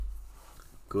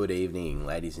Good evening,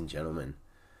 ladies and gentlemen.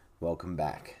 Welcome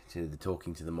back to the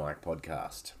Talking to the Mic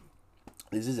podcast.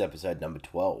 This is episode number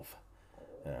 12.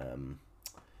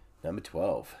 Number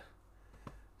 12.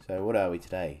 So what are we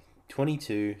today?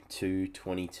 22 to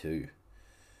 22.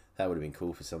 That would have been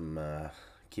cool for some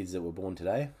kids that were born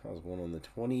today. I was born on the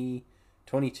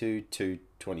 22 to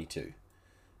 22.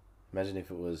 Imagine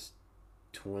if it was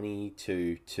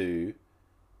 22 to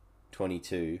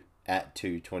 22 at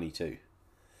 2:22.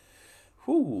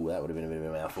 Whew, that would have been a bit of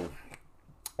a mouthful.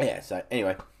 Yeah, so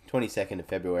anyway, 22nd of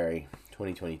February,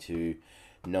 2022,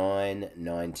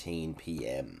 9:19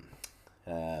 p.m.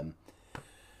 Some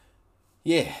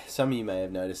of you may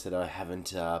have noticed that I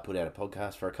haven't put out a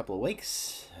podcast for a couple of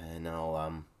weeks, and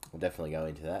I'll definitely go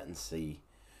into that and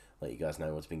let you guys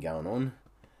know what's been going on.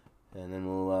 And then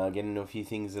we'll get into a few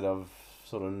things that I've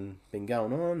sort of been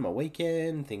going on, my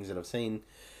weekend, things that I've seen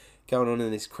going on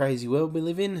in this crazy world we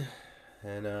live in.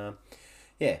 And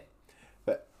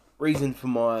but reason for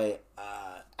my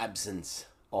absence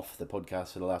off the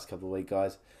podcast for the last couple of weeks,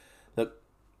 guys. Look,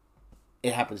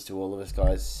 it happens to all of us,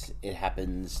 guys. It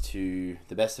happens to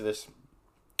the best of us.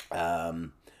 I've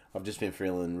just been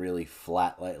feeling really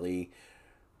flat lately.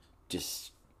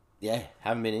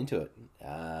 Haven't been into it.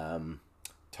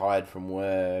 Tired from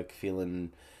work,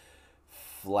 feeling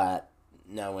flat,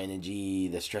 no energy,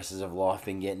 the stresses of life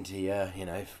been getting to you,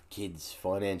 kids,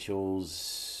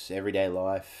 financials, everyday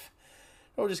life.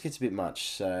 It all just gets a bit much,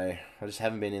 so I just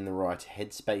haven't been in the right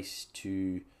headspace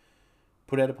to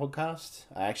put out a podcast.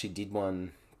 I actually did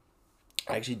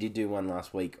do one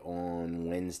last week on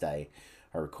Wednesday.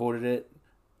 I recorded it,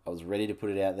 I was ready to put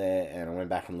it out there, and I went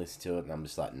back and listened to it, and I'm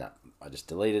just like, no. I just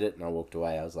deleted it, and I walked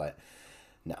away. I was like,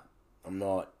 no, I'm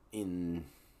not in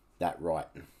that right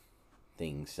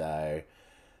thing, so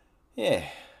yeah,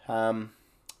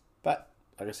 but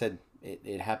like I said,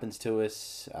 it happens to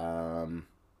us,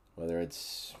 whether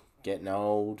it's getting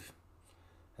old,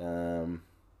 not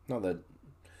that,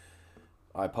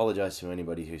 I apologise to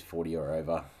anybody who's 40 or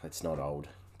over, it's not old,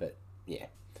 but yeah,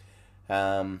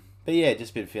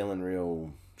 just been feeling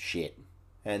real shit.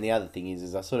 And the other thing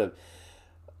is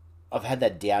I've had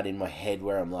that doubt in my head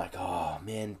where I'm like, oh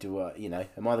man,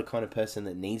 am I the kind of person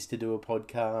that needs to do a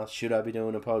podcast? Should I be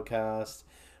doing a podcast?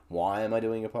 Why am I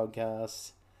doing a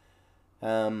podcast?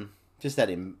 Just that,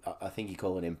 I think you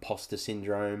call it imposter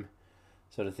syndrome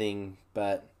sort of thing.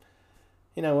 But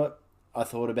you know what? I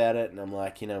thought about it and I'm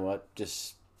like, you know what?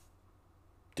 Just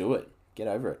do it. Get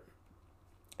over it.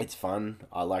 It's fun.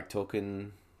 I like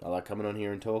talking. I like coming on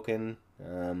here and talking.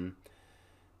 If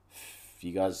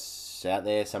you guys out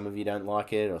there, some of you don't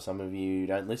like it or some of you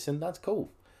don't listen, that's cool.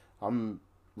 I'm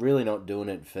really not doing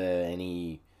it for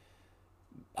any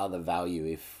other value.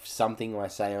 If something I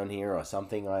say on here or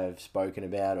something I've spoken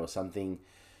about or something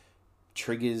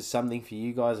triggers something for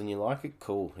you guys and you like it,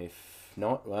 cool. If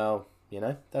not, well,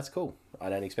 that's cool. I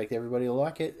don't expect everybody to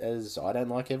like it, as I don't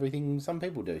like everything some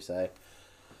people do, so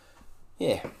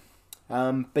yeah.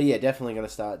 Definitely going to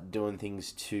start doing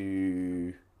things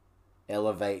to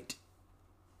elevate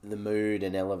the mood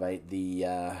and elevate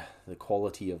the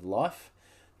quality of life.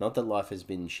 Not that life has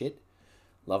been shit.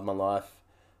 Love my life.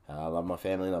 Love my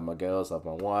family. Love my girls. Love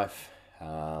my wife.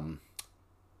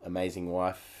 Amazing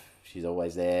wife. She's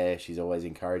always there. She's always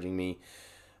encouraging me.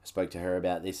 I spoke to her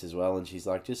about this as well, and she's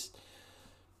like, just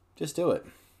do it.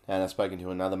 And I've spoken to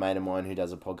another mate of mine who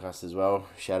does a podcast as well.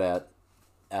 Shout out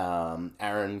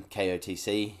Aaron,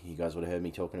 KOTC. You guys would have heard me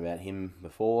talking about him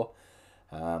before.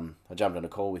 I jumped on a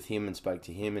call with him and spoke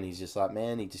to him, and he's just like,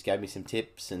 man, he just gave me some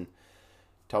tips and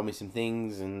told me some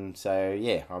things, and so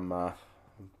yeah,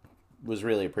 was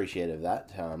really appreciative of that.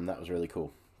 That was really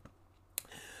cool.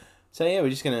 So yeah, we're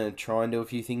just gonna try and do a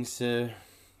few things to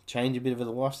change a bit of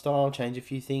the lifestyle, change a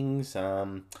few things.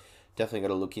 Definitely got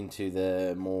to look into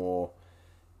the more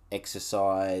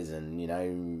exercise and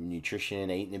nutrition,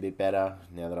 eating a bit better.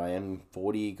 Now that I am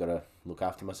 40, got to look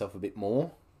after myself a bit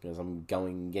more because I'm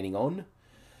getting on.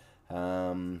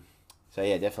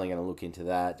 Definitely going to look into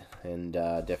that and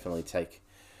definitely take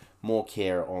more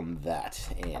care on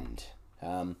that end.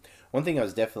 One thing I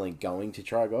was definitely going to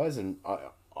try, guys, and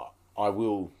I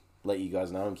will let you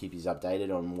guys know and keep you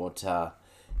updated on what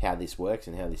how this works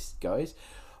and how this goes.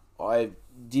 I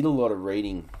did a lot of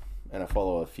reading, and I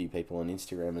follow a few people on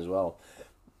Instagram as well.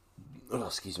 Oh,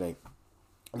 excuse me.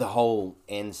 The whole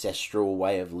ancestral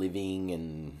way of living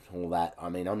and all that. I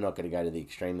mean, I'm not going to go to the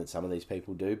extreme that some of these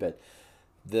people do, but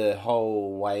the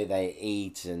whole way they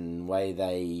eat and the way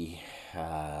they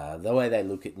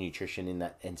look at nutrition in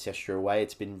that ancestral way,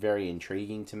 it's been very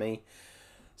intriguing to me.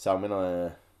 So I'm going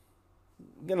to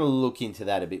going to look into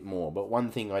that a bit more. But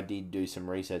one thing I did do some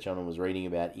research on and was reading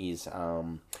about is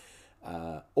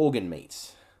organ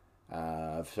meats.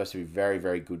 Supposed to be very,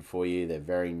 very good for you. They're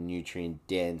very nutrient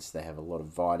dense. They have a lot of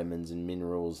vitamins and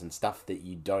minerals and stuff that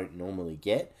you don't normally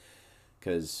get,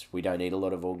 because we don't eat a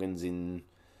lot of organs in...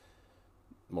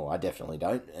 Well, I definitely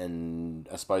don't, and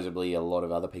supposedly a lot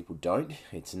of other people don't.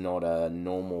 It's not a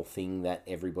normal thing that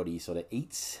everybody sort of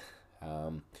eats.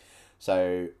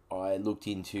 So I looked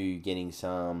into getting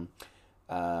some...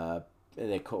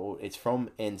 it's from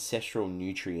Ancestral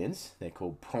Nutrients. They're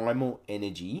called Primal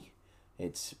Energy.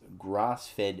 It's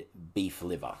grass-fed beef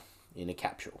liver in a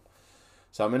capsule.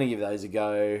 So I'm going to give those a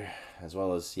go, as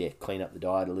well as, clean up the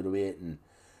diet a little bit and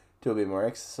do a bit more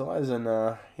exercise. And,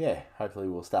 hopefully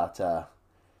we'll start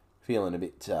feeling a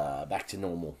bit back to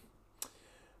normal.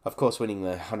 Of course, winning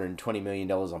the $120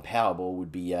 million on Powerball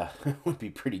would be would be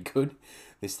pretty good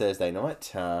this Thursday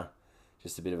night.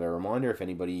 Just a bit of a reminder, if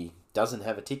anybody doesn't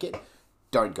have a ticket,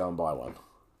 don't go and buy one,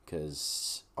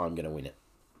 because I'm going to win it.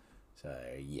 So,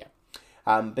 yeah.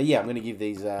 I'm going to give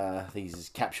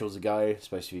these capsules a go. It's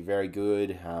supposed to be very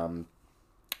good.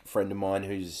 Friend of mine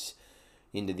who's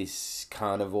into this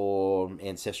carnivore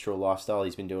ancestral lifestyle,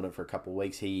 he's been doing it for a couple of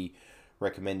weeks. He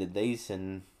recommended these,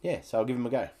 and so I'll give them a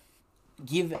go.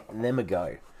 Give them a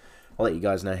go. I'll let you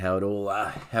guys know how it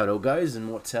all goes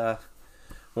and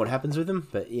what happens with them.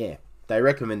 But they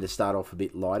recommend to start off a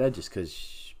bit lighter, just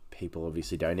because people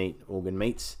obviously don't eat organ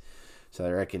meats. So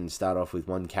they reckon start off with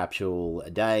 1 capsule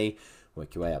a day,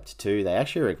 work your way up to 2. They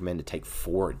actually recommend to take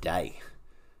 4 a day.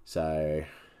 So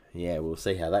we'll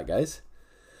see how that goes.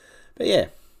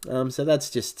 But so that's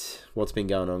just what's been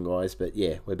going on, guys. But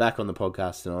we're back on the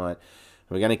podcast tonight.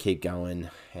 We're going to keep going,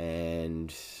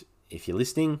 and if you're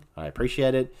listening, I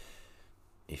appreciate it.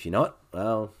 If you're not,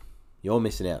 well, you're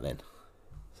missing out then.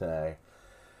 So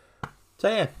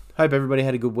hope everybody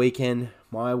had a good weekend.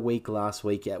 My week last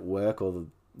week at work,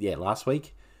 last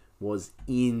week, was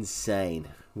insane.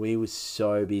 We were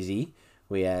so busy.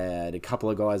 We had a couple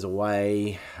of guys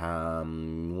away.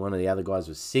 One of the other guys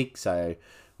was sick, so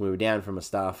we were down from a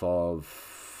staff of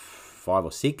 5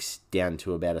 or 6 down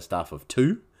to about a staff of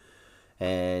 2.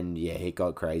 And it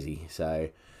got crazy. So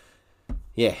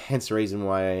hence the reason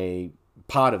why,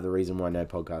 part of the reason why no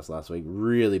podcast last week.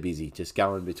 Really busy, just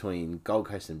going between Gold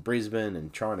Coast and Brisbane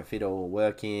and trying to fit all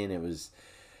work in. It was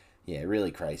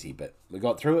really crazy, but we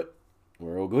got through it.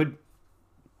 We're all good.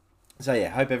 So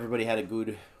hope everybody had a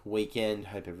good weekend.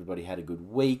 Hope everybody had a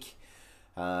good week.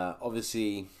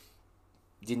 Obviously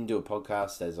didn't do a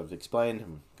podcast, as I've explained.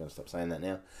 I'm going to stop saying that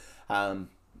now.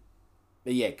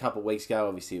 But a couple of weeks ago,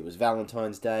 obviously it was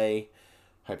Valentine's Day.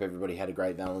 Hope everybody had a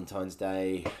great Valentine's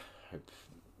Day. Hope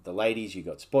the ladies, you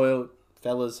got spoiled.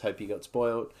 Fellas, hope you got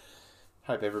spoiled.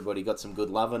 Hope everybody got some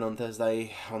good loving on on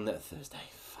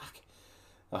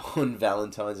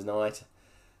Valentine's night.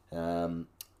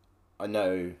 I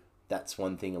know that's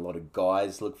one thing a lot of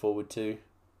guys look forward to.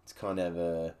 It's kind of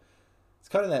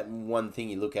that one thing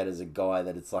you look at as a guy,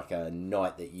 that it's like a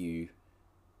night that you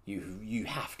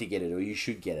have to get it, or you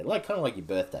should get it, kind of like your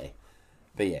birthday.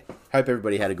 But hope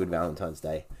everybody had a good Valentine's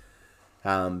Day.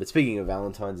 But speaking of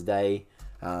Valentine's Day,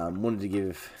 wanted to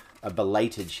give a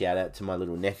belated shout out to my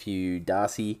little nephew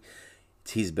Darcy.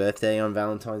 It's his birthday on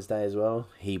Valentine's Day as well.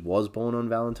 He was born on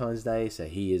Valentine's Day, so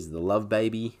he is the love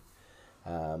baby.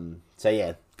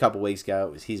 A couple of weeks ago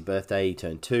it was his birthday. He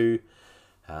turned 2.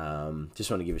 Just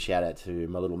want to give a shout out to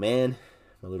my little man,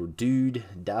 my little dude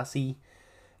Darcy.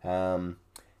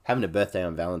 Having a birthday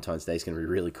on Valentine's Day is going to be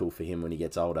really cool for him when he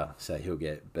gets older. So he'll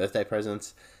get birthday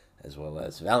presents as well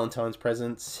as Valentine's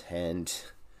presents, and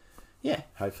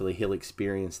hopefully he'll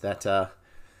experience that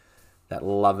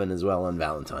loving as well on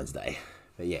Valentine's Day.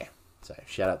 But so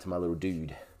shout out to my little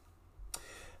dude.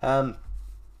 So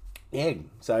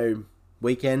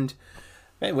weekend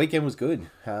was good.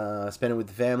 Spent it with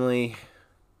the family.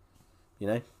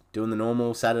 Doing the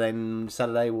normal.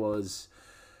 Saturday was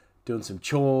doing some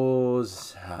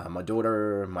chores.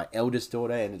 My eldest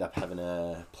daughter, ended up having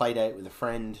a play date with a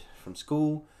friend from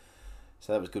school,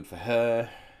 so that was good for her.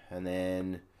 And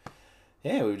then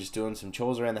we were just doing some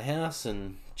chores around the house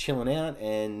and chilling out,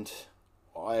 and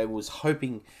I was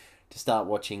hoping to start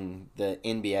watching the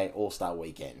NBA All-Star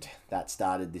Weekend. That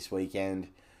started this weekend.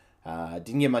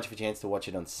 Didn't get much of a chance to watch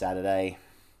it on Saturday,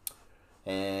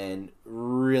 and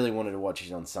really wanted to watch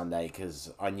it on Sunday,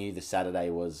 because I knew the Saturday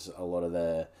was a lot of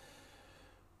the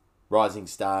Rising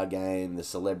Star game, the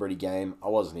celebrity game. I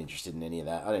wasn't interested in any of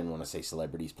that. I didn't want to see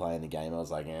celebrities play in the game. I was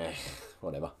like,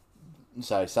 whatever.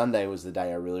 So Sunday was the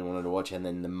day I really wanted to watch, and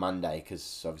then the Monday,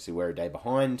 because obviously we're a day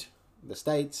behind the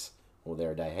States, or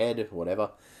they're a day ahead,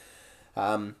 whatever.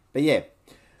 But yeah,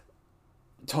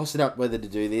 tossing up whether to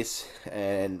do this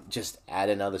and just add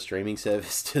another streaming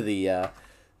service to the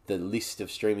list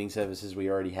of streaming services we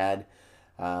already had.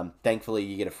 Thankfully,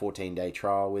 you get a 14-day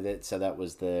trial with it. So that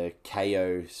was the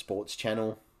KO Sports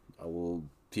Channel. A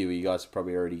few of you guys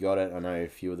probably already got it. I know a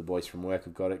few of the boys from work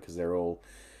have got it because they're all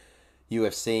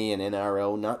UFC and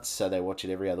NRL nuts, so they watch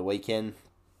it every other weekend.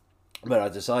 But I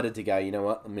decided to go, you know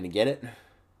what, I'm going to get it,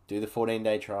 do the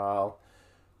 14-day trial,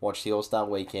 watch the All-Star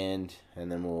Weekend,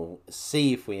 and then we'll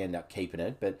see if we end up keeping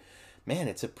it. But, man,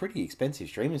 it's a pretty expensive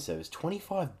streaming service,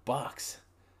 $25.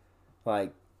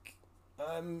 Like,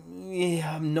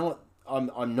 yeah, I'm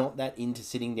not that into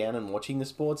sitting down and watching the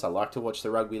sports. I like to watch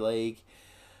the rugby league.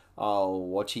 I'll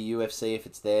watch a UFC if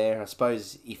it's there. I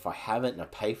suppose if I haven't and I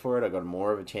pay for it, I got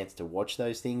more of a chance to watch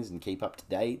those things and keep up to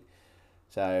date.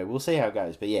 So we'll see how it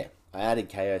goes. But yeah, I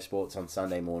added KO Sports on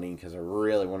Sunday morning because I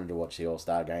really wanted to watch the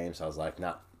All-Star game. So I was like,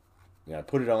 nah, I'm going to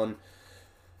put it on.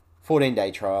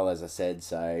 14-day trial, as I said.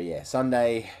 So yeah,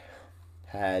 Sunday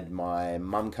had my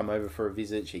mum come over for a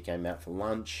visit. She came out for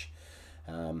lunch.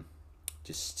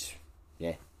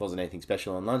 Yeah, wasn't anything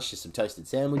special on lunch. Just some toasted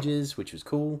sandwiches, which was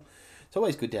cool. It's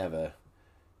always good to have a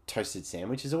toasted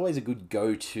sandwich. It's always a good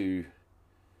go-to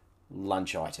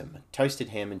lunch item. A toasted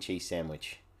ham and cheese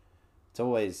sandwich. It's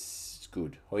always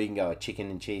good. Or you can go a chicken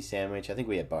and cheese sandwich. I think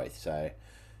we had both. So,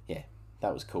 yeah,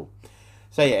 that was cool.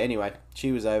 So, yeah, anyway,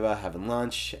 she was over having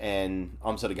lunch. And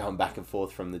I'm sort of going back and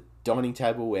forth from the dining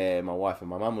table where my wife and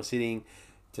my mum were sitting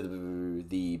to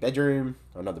the bedroom.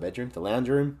 Or not the bedroom, the lounge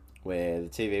room. Where the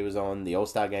TV was on. The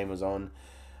All-Star game was on.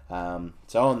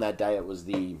 So, on that day, it was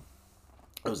the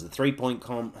 3-point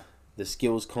comp, the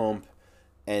skills comp,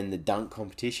 and the dunk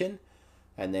competition.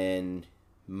 And then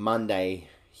Monday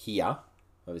here,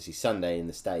 obviously Sunday in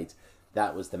the States,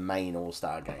 that was the main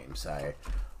All-Star game. So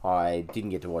I didn't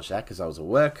get to watch that because I was at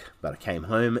work, but I came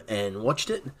home and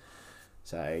watched it.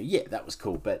 So yeah, that was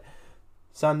cool. But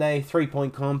Sunday,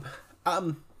 3-point comp,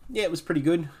 yeah, it was pretty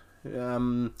good.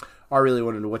 I really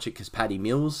wanted to watch it because Paddy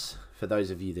Mills, for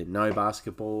those of you that know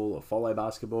basketball or follow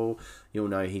basketball, you'll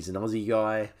know he's an Aussie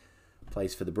guy,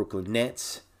 plays for the Brooklyn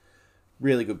Nets.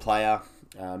 Really good player.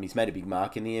 He's made a big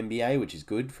mark in the NBA, which is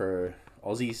good for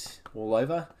Aussies all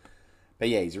over. But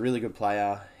yeah, he's a really good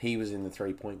player. He was in the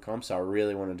 3-point comp, so I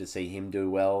really wanted to see him do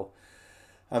well.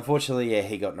 Unfortunately, yeah,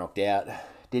 he got knocked out.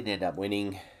 Didn't end up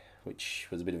winning, which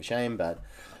was a bit of a shame, but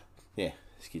yeah,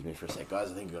 excuse me for a sec, guys.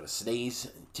 I think I got a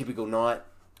sneeze. Typical night.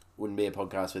 Wouldn't be a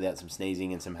podcast without some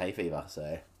sneezing and some hay fever,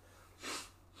 so.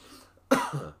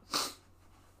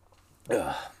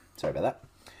 Sorry about that.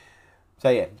 So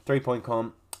yeah, 3-point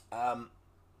comp.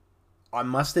 I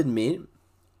must admit,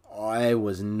 I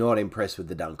was not impressed with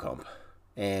the dunk comp.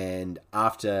 And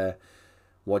after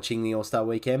watching the All-Star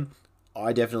Weekend,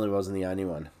 I definitely wasn't the only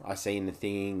one. I seen the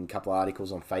thing, a couple of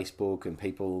articles on Facebook and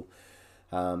people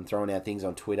throwing out things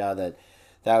on Twitter that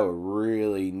they were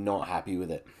really not happy with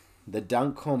it. The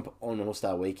dunk comp on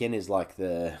All-Star Weekend is like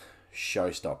the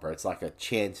showstopper. It's like a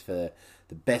chance for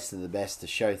the best of the best to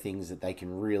show things that they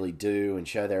can really do and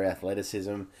show their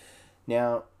athleticism.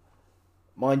 Now,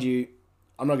 mind you,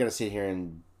 I'm not going to sit here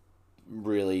and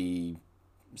really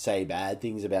say bad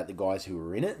things about the guys who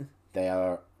were in it. They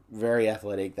are very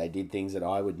athletic. They did things that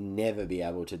I would never be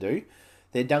able to do.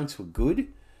 Their dunks were good,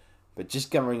 but just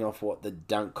going off what the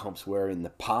dunk comps were in the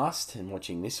past and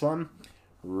watching this one,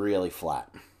 really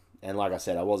flat. And like I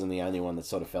said, I wasn't the only one that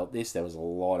sort of felt this. There was a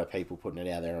lot of people putting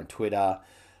it out there on Twitter.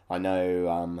 I know,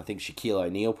 I think Shaquille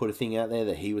O'Neal put a thing out there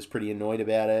that he was pretty annoyed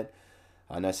about it.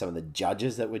 I know some of the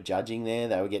judges that were judging there,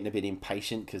 they were getting a bit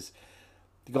impatient because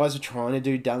the guys were trying to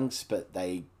do dunks, but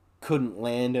they couldn't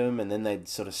land them, and then they'd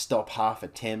sort of stop half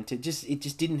attempt. It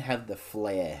just didn't have the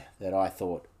flair that I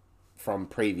thought from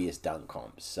previous dunk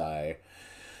comps. So,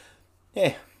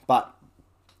 yeah, but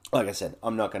like I said,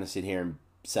 I'm not going to sit here and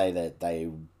say that they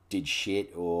did shit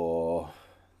or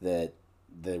that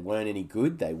they weren't any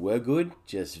good. They were good,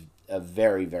 just a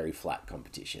very, very flat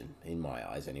competition in my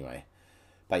eyes anyway.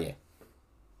 But yeah,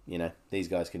 you know, these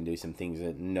guys can do some things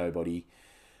that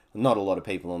not a lot of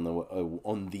people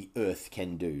on the earth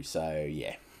can do. So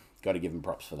yeah, got to give them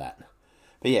props for that.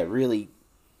 But yeah, really,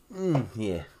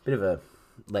 yeah, bit of a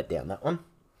letdown, that one.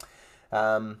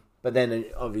 But then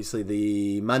obviously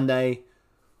the Monday,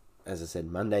 as I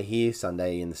said, Monday here,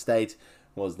 Sunday in the States,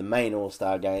 was the main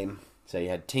All-Star game. So you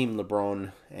had Team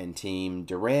LeBron and Team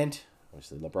Durant,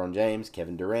 obviously LeBron James,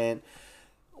 Kevin Durant,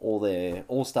 all their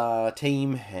All-Star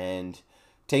team, and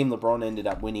Team LeBron ended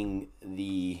up winning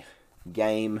the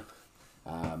game.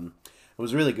 It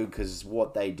was really good because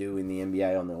what they do in the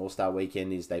NBA on the All-Star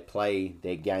weekend is they play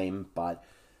their game, but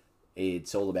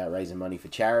It's all about raising money for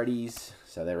charities.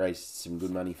 So they raised some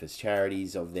good money for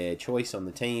charities of their choice on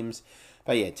the teams.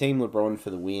 But yeah, Team LeBron for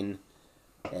the win.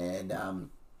 And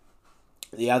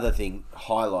the other thing,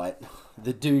 highlight,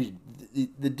 the dude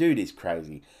is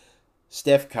crazy.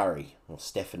 Stephen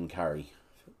Curry.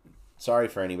 Sorry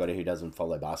for anybody who doesn't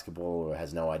follow basketball or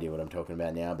has no idea what I'm talking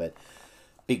about now, but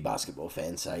big basketball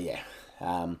fan, so yeah.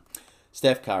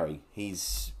 Steph Curry,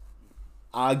 he's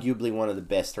arguably one of the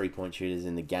best three-point shooters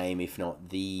in the game, if not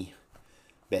the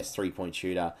best three-point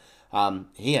shooter.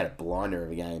 He had a blinder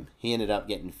of a game. He ended up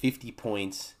getting 50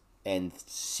 points and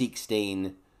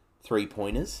 16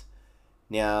 three-pointers.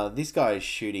 Now, this guy is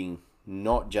shooting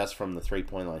not just from the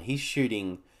three-point line. He's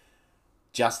shooting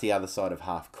just the other side of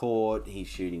half court. He's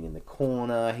shooting in the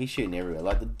corner. He's shooting everywhere.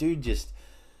 Like, the dude just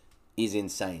is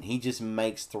insane. He just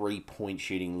makes three-point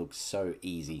shooting look so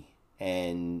easy.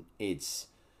 And it's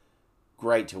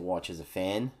great to watch as a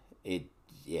fan.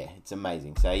 It's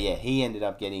amazing. So, yeah, he ended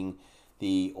up getting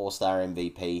the All-Star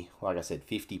MVP. Like I said,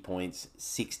 50 points,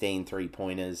 16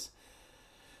 three-pointers.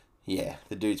 Yeah,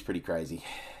 the dude's pretty crazy.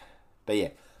 But, yeah,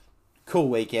 cool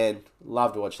weekend.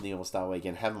 Loved watching the All-Star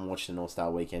weekend. Haven't watched an All-Star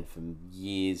weekend for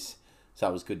years. So, I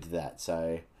was good to that.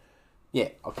 So, yeah,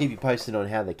 I'll keep you posted on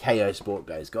how the KO Sport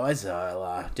goes, guys.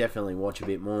 I'll definitely watch a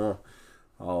bit more.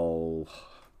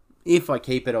 If I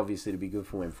keep it, obviously, it'll be good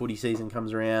for when footy season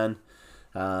comes around.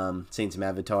 Seen some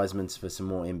advertisements for some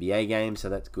more NBA games, so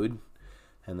that's good.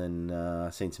 And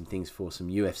then seen some things for some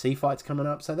UFC fights coming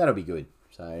up, so that'll be good.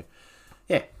 So,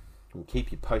 yeah, we'll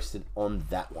keep you posted on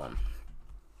that one.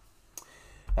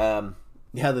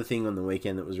 The other thing on the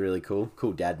weekend that was really cool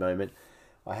dad moment,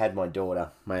 I had my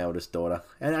eldest daughter,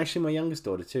 and actually my youngest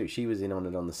daughter too. She was in on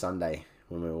it on the Sunday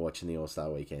when we were watching the All-Star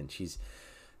weekend. She's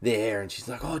there, and she's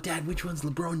like, "Oh, Dad, which one's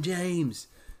LeBron James?"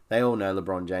 They all know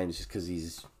LeBron James just because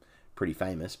he's pretty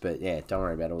famous, but yeah, don't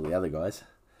worry about all the other guys.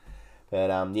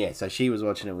 But yeah, so she was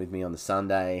watching it with me on the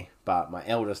Sunday, but my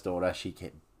eldest daughter, she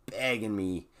kept begging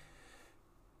me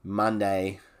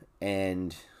Monday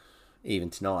and even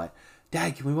tonight,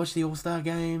 "Dad, can we watch the All-Star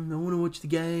game? I want to watch the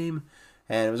game."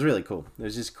 And it was really cool. It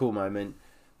was just a cool moment,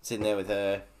 sitting there with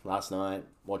her last night,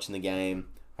 watching the game.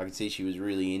 I could see she was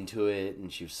really into it,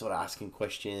 and she was sort of asking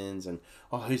questions, and,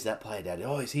 "Oh, who's that player, Dad?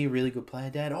 Oh, is he a really good player,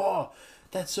 Dad? Oh,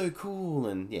 that's so cool."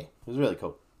 And yeah, it was really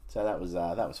cool. So that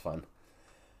was fun.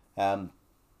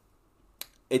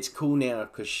 It's cool now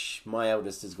because my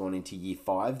eldest has gone into year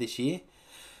 5 this year.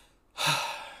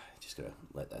 Just gotta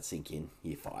let that sink in.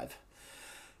 Year 5,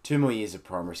 2 more years of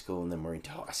primary school, and then we're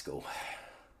into high school.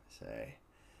 So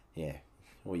yeah,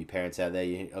 all you parents out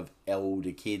there of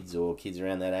elder kids or kids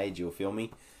around that age, you'll feel me.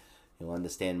 You'll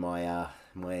understand my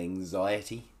my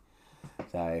anxiety.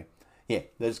 So yeah,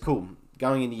 that's cool.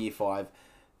 Going into year 5,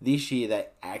 this year they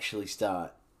actually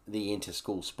start the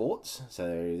inter-school sports.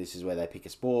 So this is where they pick a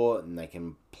sport and they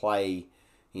can play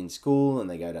in school, and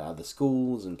they go to other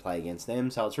schools and play against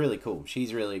them. So it's really cool.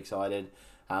 She's really excited.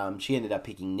 She ended up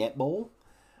picking netball.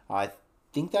 I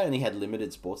think they only had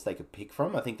limited sports they could pick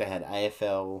from. I think they had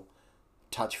AFL,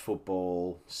 touch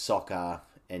football, soccer,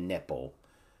 and netball.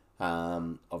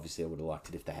 Obviously, I would have liked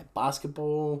it if they had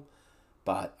basketball,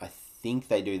 but I think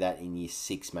they do that in year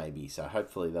 6 maybe. So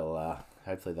hopefully they'll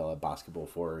have basketball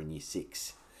for her in year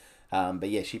 6. But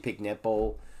yeah, she picked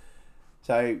netball.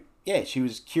 So yeah, she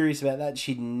was curious about that.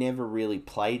 She'd never really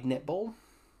played netball.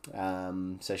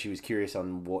 So she was curious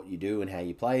on what you do and how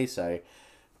you play. So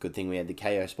good thing we had the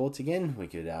KO Sports again. We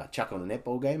could chuck on a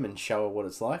netball game and show her what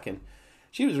it's like. And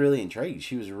she was really intrigued.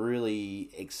 She was really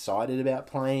excited about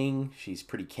playing. She's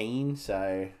pretty keen.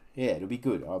 So yeah, it'll be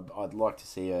good. I'd like to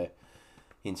see her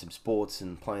in some sports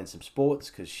and playing some sports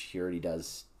because she already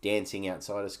does dancing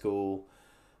outside of school.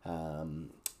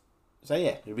 So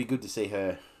yeah, it'll be good to see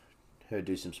her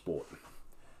do some sport.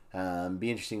 Be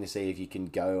interesting to see if you can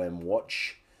go and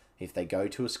watch if they go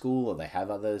to a school or they have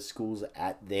other schools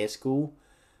at their school.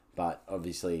 But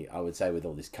obviously, I would say with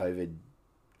all this COVID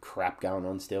crap going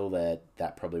on still,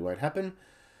 that probably won't happen.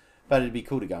 But it'd be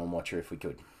cool to go and watch her if we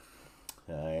could.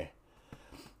 And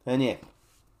yeah.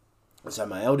 So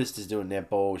my eldest is doing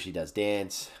netball. She does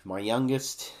dance. My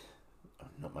youngest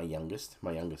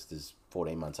is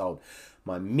 14 months old.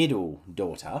 My middle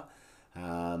daughter,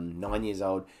 9 years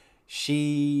old,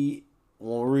 she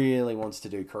really wants to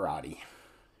do karate,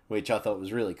 which I thought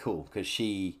was really cool because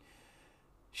she's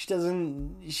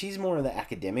more of the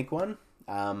academic one,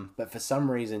 but for some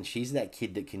reason she's that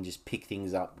kid that can just pick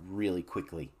things up really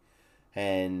quickly,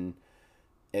 and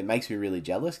it makes me really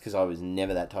jealous because I was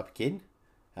never that type of kid.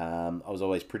 I was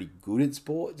always pretty good at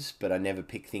sports, but I never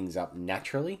picked things up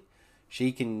naturally.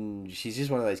 She's just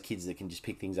one of those kids that can just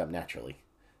pick things up naturally.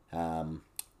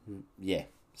 yeah,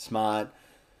 smart,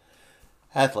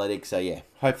 athletic. So yeah,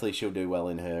 hopefully she'll do well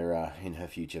in her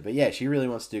future. But yeah, she really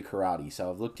wants to do karate. So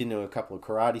I've looked into a couple of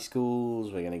karate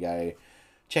schools. We're gonna go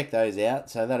check those out.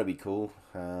 So that'll be cool.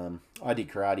 I did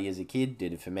karate as a kid.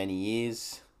 Did it for many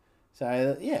years.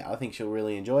 So yeah, I think she'll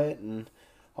really enjoy it, and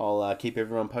I'll keep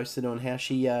everyone posted on how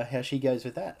she goes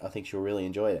with that. I think she'll really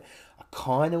enjoy it. I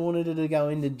kind of wanted her to go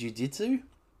into jiu-jitsu,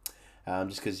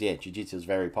 just because yeah, jiu-jitsu is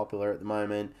very popular at the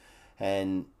moment,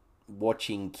 and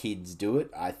watching kids do it,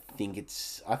 I think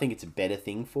it's a better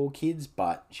thing for kids.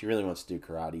 But she really wants to do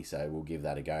karate, so we'll give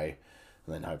that a go, and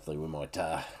then hopefully we might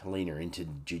lean her into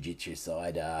jiu-jitsu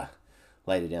side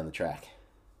later down the track.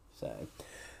 So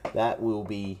that will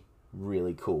be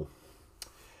really cool.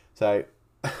 So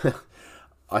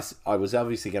I was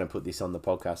obviously going to put this on the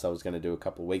podcast I was going to do a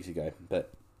couple of weeks ago,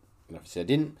 but obviously I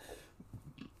didn't.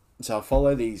 So I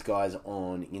follow these guys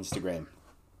on Instagram.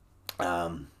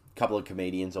 Couple of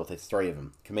comedians, or there's three of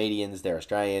them. Comedians, they're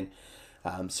Australian.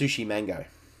 Sushi Mango.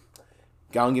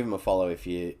 Go and give them a follow if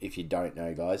you don't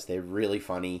know, guys. They're really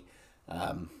funny.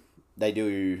 They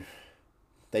do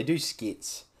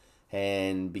skits,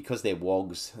 and because they're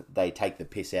wogs, they take the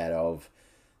piss out of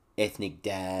ethnic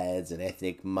dads and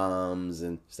ethnic mums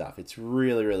and stuff. It's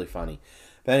really, really funny.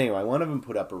 But anyway, one of them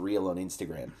put up a reel on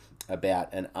Instagram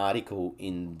about an article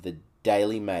in the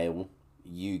Daily Mail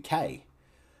UK.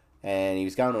 And he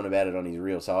was going on about it on his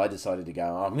reel, so I decided to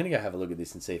go, I'm going to go have a look at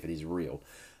this and see if it is real.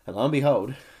 And lo and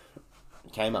behold,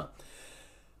 it came up.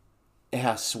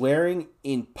 How swearing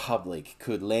in public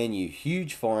could land you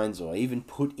huge fines or even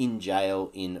put in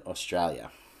jail in Australia.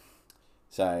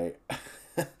 So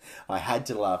I had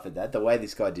to laugh at that. The way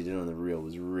this guy did it on the reel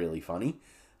was really funny.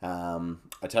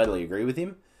 I totally agree with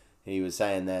him. He was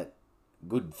saying that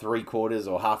good 3/4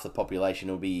 or half the population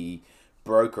will be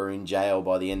broke or in jail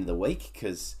by the end of the week,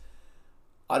 because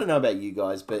I don't know about you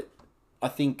guys, but I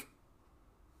think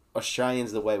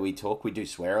Australians, the way we talk, we do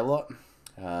swear a lot.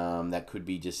 That could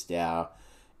be just our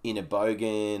inner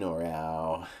bogan or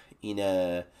our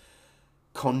inner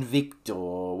convict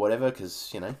or whatever,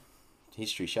 because,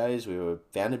 history shows we were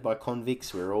founded by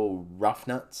convicts. We were all rough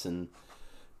nuts and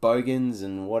bogans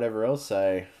and whatever else.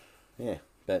 So, yeah.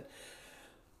 But,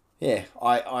 yeah,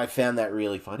 I found that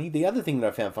really funny. The other thing that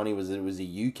I found funny was that it was a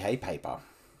UK paper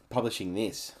publishing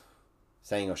this,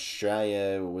 saying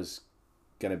Australia was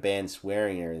going to ban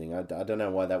swearing and everything. I don't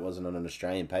know why that wasn't on an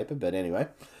Australian paper, but anyway.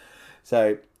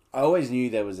 So, I always knew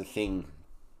there was a thing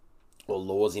or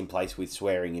laws in place with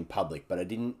swearing in public, but I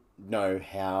didn't know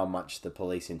how much the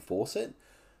police enforce it.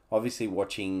 Obviously,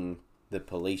 watching the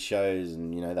police shows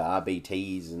and the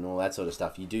RBTs and all that sort of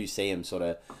stuff, you do see them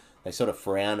they sort of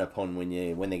frown upon when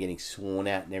they're getting sworn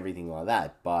at and everything like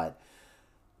that. But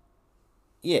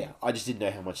yeah, I just didn't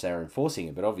know how much they were enforcing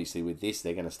it. But obviously, with this,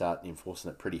 they're going to start enforcing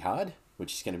it pretty hard,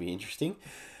 which is going to be interesting.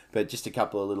 But just a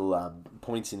couple of little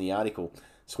points in the article.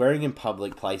 Swearing in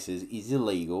public places is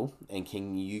illegal, and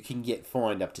you can get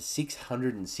fined up to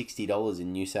 $660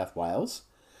 in New South Wales.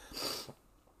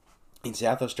 In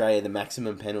South Australia, the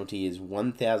maximum penalty is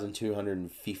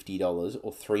 $1,250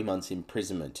 or 3 months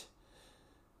imprisonment.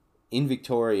 In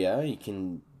Victoria,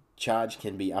 can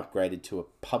be upgraded to a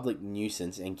public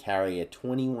nuisance and carry a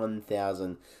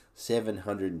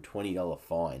 $21,720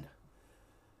 fine.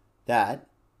 That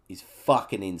is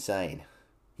fucking insane.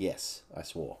 Yes, I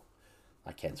swore.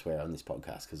 I can swear on this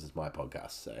podcast because it's my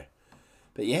podcast. So,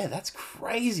 but yeah, that's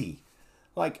crazy.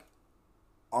 Like,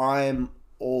 I'm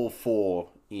all for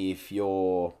if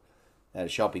you're at a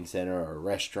shopping center or a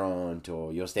restaurant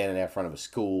or you're standing out front of a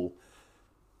school.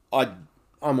 I'm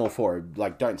all for it.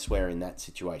 Like, don't swear in that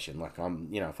situation. Like,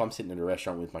 if I'm sitting at a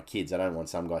restaurant with my kids, I don't want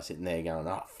some guy sitting there going,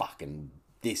 oh, fucking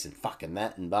this and fucking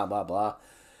that and blah, blah, blah.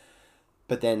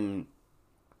 But then,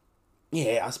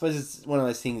 yeah, I suppose it's one of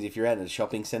those things, if you're out at a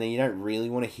shopping centre, you don't really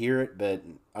want to hear it, but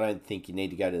I don't think you need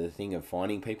to go to the thing of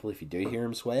finding people if you do hear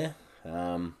them swear.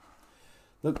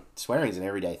 Look, swearing's an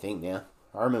everyday thing now.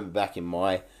 I remember back in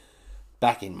my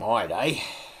day,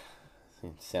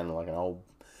 sounding like an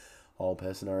old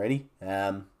person already.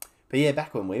 But yeah,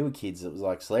 back when we were kids, it was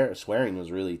like swearing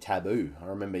was really taboo. I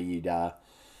remember you'd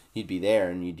be there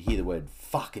and you'd hear the word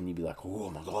fuck and you'd be like, oh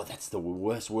my god, that's the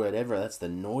worst word ever. That's the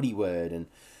naughty word. And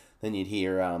then you'd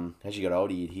hear, as you got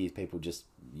older, you'd hear people just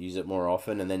use it more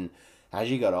often. And then as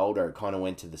you got older, it kind of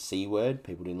went to the C word.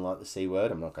 People didn't like the C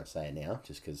word. I'm not going to say it now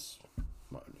just because it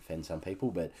might offend some people.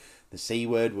 But the C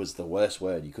word was the worst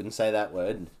word. You couldn't say that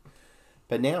word.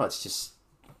 But now it's just,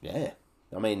 yeah.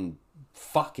 I mean,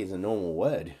 fuck is a normal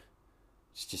word.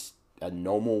 It's just a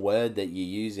normal word that you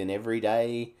use in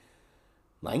everyday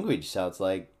language. So it's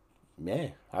like, yeah,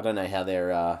 I don't know how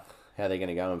they're how they're going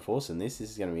to go enforcing this.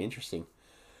 This is going to be interesting.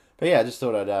 But yeah, I just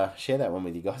thought I'd share that one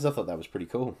with you guys. I thought that was pretty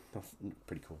cool.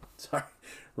 Pretty cool. Sorry,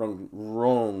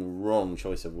 wrong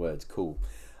choice of words. Cool.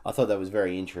 I thought that was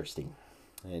very interesting,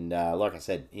 and like I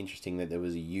said, interesting that there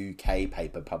was a UK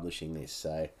paper publishing this.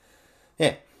 So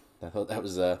yeah, I thought that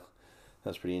was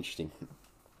pretty interesting.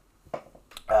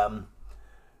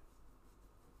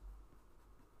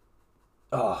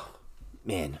 Oh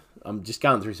man, I'm just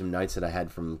going through some notes that I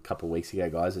had from a couple of weeks ago,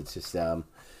 guys. It's just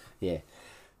yeah.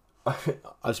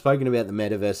 I've spoken about the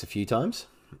metaverse a few times,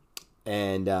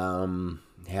 and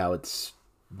how it's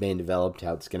been developed,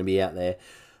 how it's going to be out there.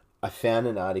 I found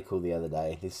an article the other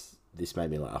day. This made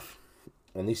me laugh,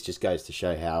 and this just goes to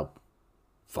show how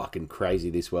fucking crazy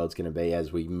this world's going to be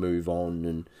as we move on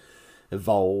and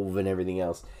evolve and everything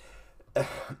else.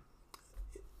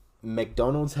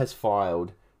 McDonald's has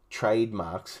filed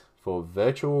trademarks for a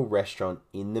virtual restaurant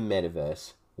in the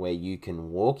metaverse where you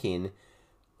can walk in,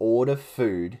 order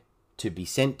food to be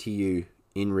sent to you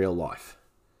in real life.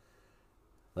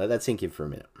 Let that sink in for a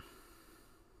minute.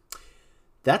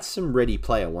 That's some Ready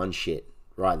Player One shit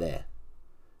right there.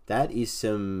 That is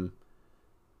some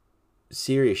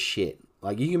serious shit.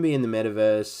 Like, you can be in the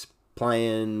metaverse,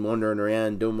 playing, wandering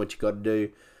around, doing what you got to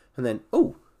do, and then,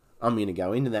 oh, I'm going to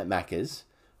go into that Macca's,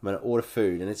 I'm going to order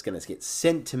food, and it's going to get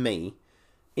sent to me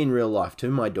in real life to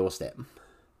my doorstep.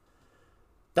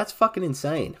 That's fucking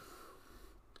insane.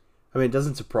 I mean, it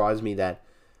doesn't surprise me that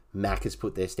Mac has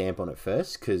put their stamp on it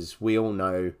first, because we all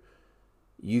know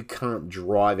you can't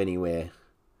drive anywhere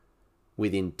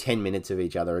within 10 minutes of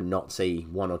each other and not see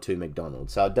one or two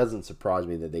McDonald's. So it doesn't surprise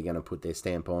me that they're going to put their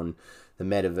stamp on the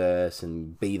metaverse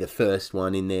and be the first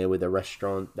one in there with a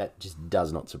restaurant. That just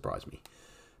does not surprise me.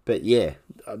 But yeah,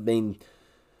 I mean,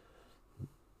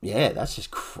 yeah, that's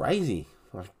just crazy.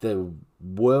 Like, the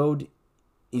world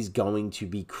is going to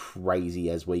be crazy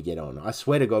as we get on. I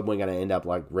swear to God, we're going to end up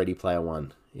like Ready Player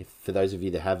One. If for those of you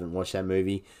that haven't watched that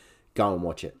movie, go and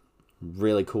watch it.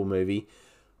 Really cool movie.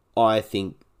 I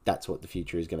think that's what the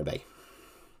future is going to be.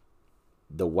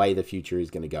 The way the future is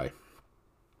going to go.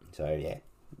 So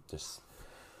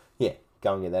yeah,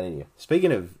 go and get that in you.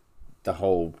 Speaking of the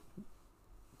whole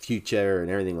future and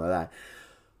everything like that,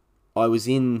 I was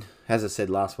in, as I said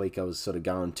last week, I was sort of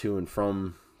going to and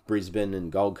from Brisbane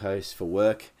and Gold Coast for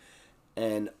work,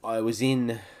 and I was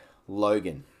in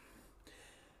Logan.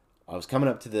 I was coming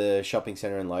up to the shopping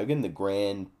centre in Logan,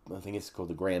 I think it's called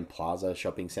the Grand Plaza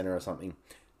Shopping Centre or something.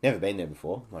 Never been there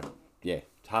before. Like, yeah,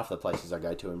 half the places I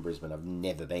go to in Brisbane I've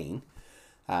never been.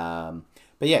 But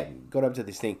yeah, got up to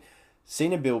this thing,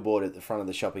 seen a billboard at the front of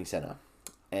the shopping centre,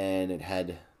 and it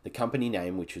had the company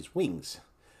name, which was Wings,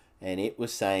 and it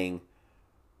was saying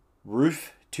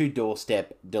roof to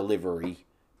doorstep delivery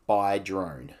by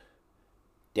drone.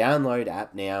 Download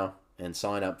app now and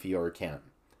sign up for your account.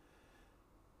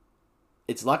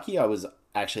 It's lucky I was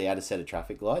actually at a set of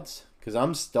traffic lights, because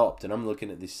I'm stopped and I'm looking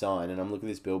at this sign and I'm looking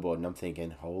at this billboard and I'm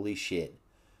thinking, holy shit,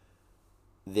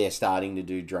 they're starting to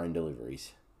do drone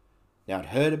deliveries. Now, I'd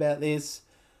heard about this.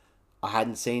 I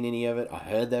hadn't seen any of it. I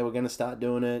heard they were going to start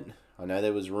doing it. I know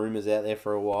there was rumors out there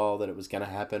for a while that it was going to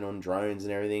happen on drones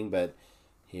and everything, but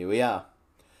here we are.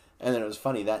 And then it was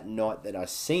funny, that night that I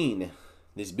seen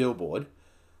this billboard,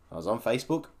 I was on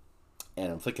Facebook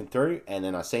and I'm flicking through, and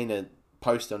then I seen a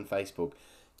post on Facebook,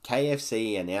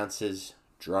 KFC announces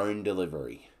drone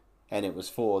delivery. And it was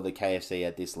for the KFC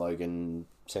at this Logan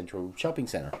Central Shopping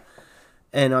Centre.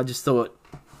 And I just thought,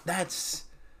 that's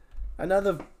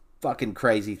another fucking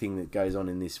crazy thing that goes on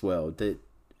in this world. That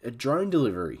a drone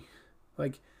delivery.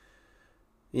 Like,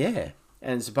 yeah.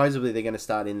 And supposedly they're going to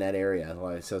start in that area.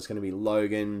 Like, so it's going to be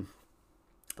Logan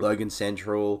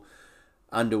Central,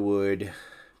 Underwood,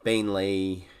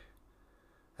 Beenleigh,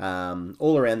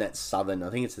 all around that southern, I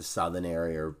think it's the southern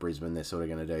area of Brisbane they're sort of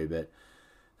going to do. But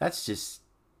that's just,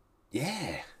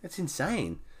 yeah, that's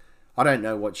insane. I don't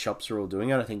know what shops are all doing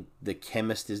it. I think the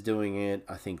chemist is doing it.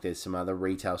 I think there's some other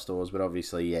retail stores. But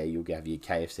obviously, yeah, you'll have your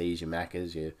KFCs, your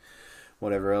Maccas, your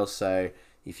whatever else. So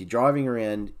if you're driving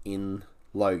around in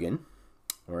Logan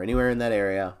or anywhere in that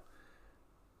area,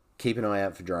 keep an eye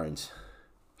out for drones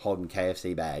holding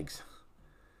KFC bags,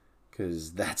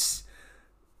 because that's,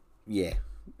 yeah.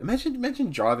 Imagine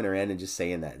driving around and just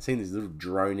seeing this little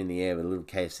drone in the air with a little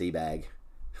KFC bag.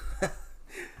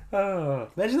 Oh,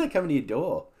 imagine that coming to your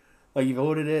door. Like, you've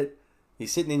ordered it, you're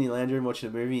sitting in your lounge room watching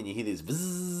a movie, and you hear this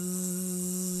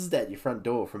bzzz at your front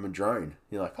door from a drone.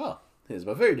 You're like, oh, here's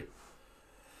my food.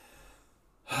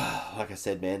 Like I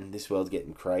said, man, this world's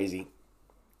getting crazy.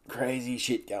 Crazy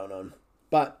shit going on.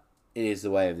 But it is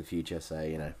the way of the future, so,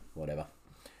 you know, whatever.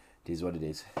 It is what it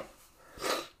is.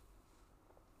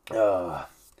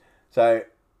 So,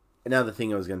 another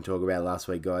thing I was going to talk about last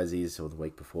week, guys, or the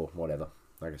week before, whatever.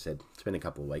 Like I said, it's been a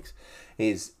couple of weeks.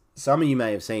 Is some of you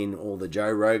may have seen all the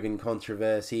Joe Rogan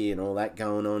controversy and all that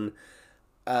going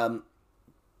on.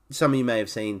 Some of you may have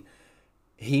seen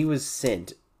he was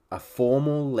sent a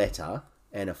formal letter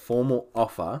and a formal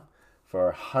offer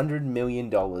for $100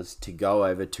 million to go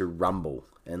over to Rumble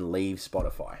and leave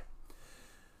Spotify.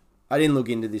 I didn't look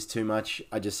into this too much.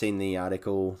 I just seen the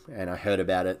article and I heard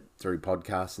about it through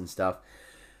podcasts and stuff.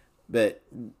 But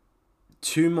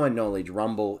to my knowledge,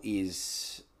 Rumble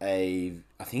is I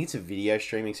think it's a video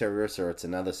streaming service or it's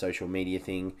another social media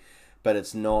thing, but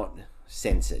it's not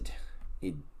censored.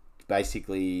 It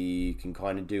basically, you can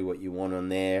kind of do what you want on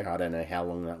there. I don't know how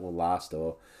long that will last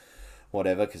or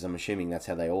whatever, because I'm assuming that's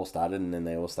how they all started, and then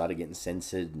they all started getting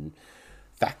censored and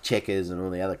fact checkers and all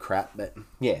the other crap. But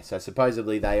yeah, so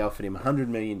supposedly they offered him $100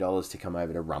 million to come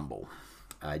over to Rumble.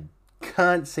 I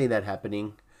can't see that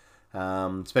happening,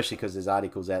 especially because there's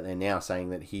articles out there now saying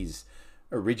that his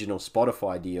original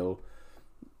Spotify deal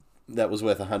that was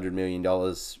worth $100 million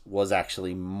was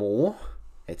actually more.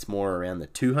 It's more around the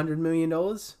 $200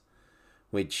 million,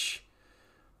 which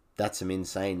that's some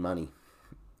insane money.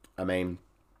 I mean,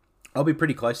 I'll be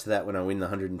pretty close to that when I win the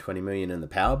 $120 million in the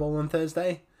Powerball on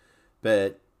Thursday.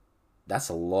 But that's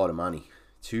a lot of money.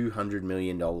 $200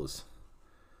 million.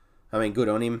 I mean, good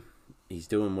on him. He's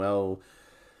doing well.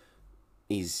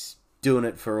 He's doing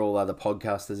it for all other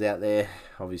podcasters out there.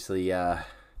 Obviously,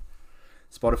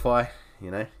 Spotify,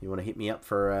 you want to hit me up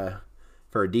for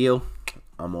a deal,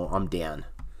 I'm down.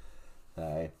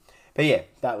 But yeah,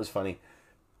 that was funny.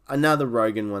 Another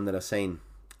Rogan one that I've seen.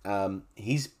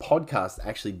 His podcast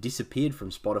actually disappeared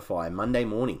from Spotify Monday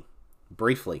morning,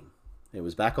 briefly. It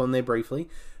was back on there briefly,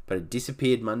 but it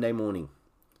disappeared Monday morning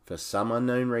for some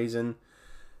unknown reason.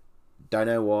 Don't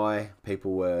know why.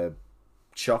 People were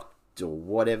shocked or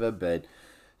whatever, but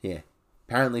yeah.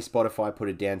 Apparently Spotify put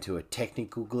it down to a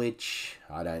technical glitch.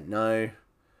 I don't know.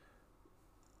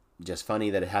 Just funny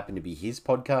that it happened to be his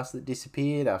podcast that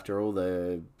disappeared after all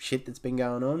the shit that's been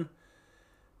going on.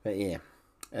 But yeah.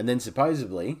 And then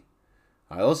supposedly,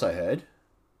 I also heard,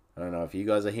 I don't know if you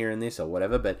guys are hearing this or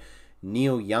whatever, but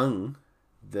Neil Young,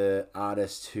 the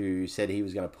artist who said he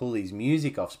was going to pull his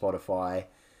music off Spotify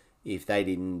if they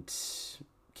didn't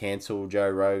cancel Joe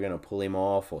Rogan or pull him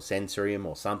off or censor him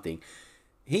or something,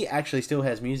 he actually still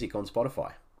has music on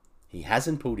Spotify. He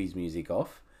hasn't pulled his music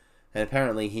off, and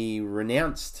apparently he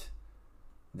renounced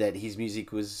that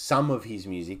some of his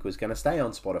music was going to stay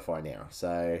on Spotify now.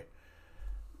 So,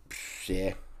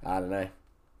 yeah, I don't know.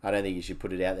 I don't think you should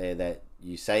put it out there that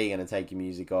you say you're going to take your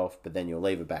music off, but then you'll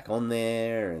leave it back on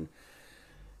there, and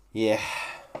yeah,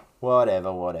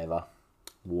 whatever.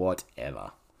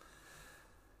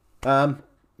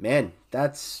 Man,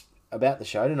 that's about the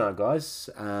show tonight, guys.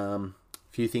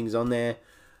 Few things on there.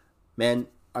 Man,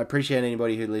 I appreciate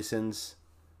anybody who listens.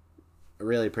 I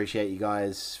really appreciate you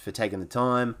guys for taking the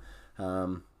time.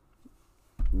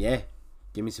 Yeah,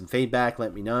 give me some feedback.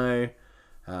 Let me know.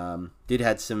 Did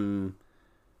had some,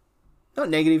 not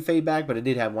negative feedback, but I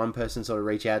did have one person sort of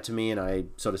reach out to me and I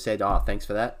sort of said, thanks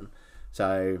for that.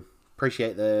 So,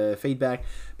 appreciate the feedback.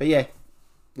 But yeah,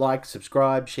 like,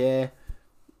 subscribe, share.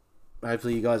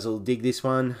 Hopefully you guys will dig this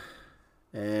one.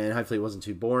 And hopefully it wasn't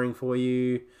too boring for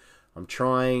you. I'm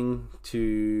trying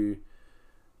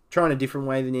a different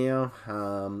way now.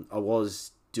 I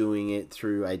was doing it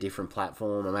through a different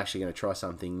platform. I'm actually going to try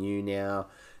something new now.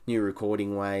 New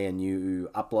recording way, a new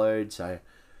upload. So,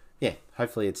 yeah,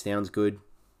 hopefully it sounds good.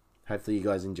 Hopefully you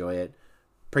guys enjoy it.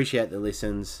 Appreciate the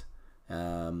listens.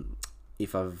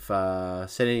 If I've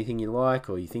said anything you like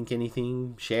or you think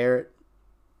anything, share it.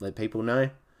 Let people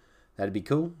know. That'd be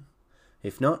cool.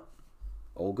 If not,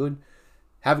 all good.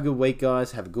 Have a good week,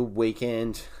 guys. Have a good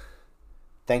weekend.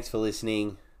 Thanks for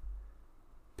listening.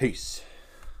 Peace.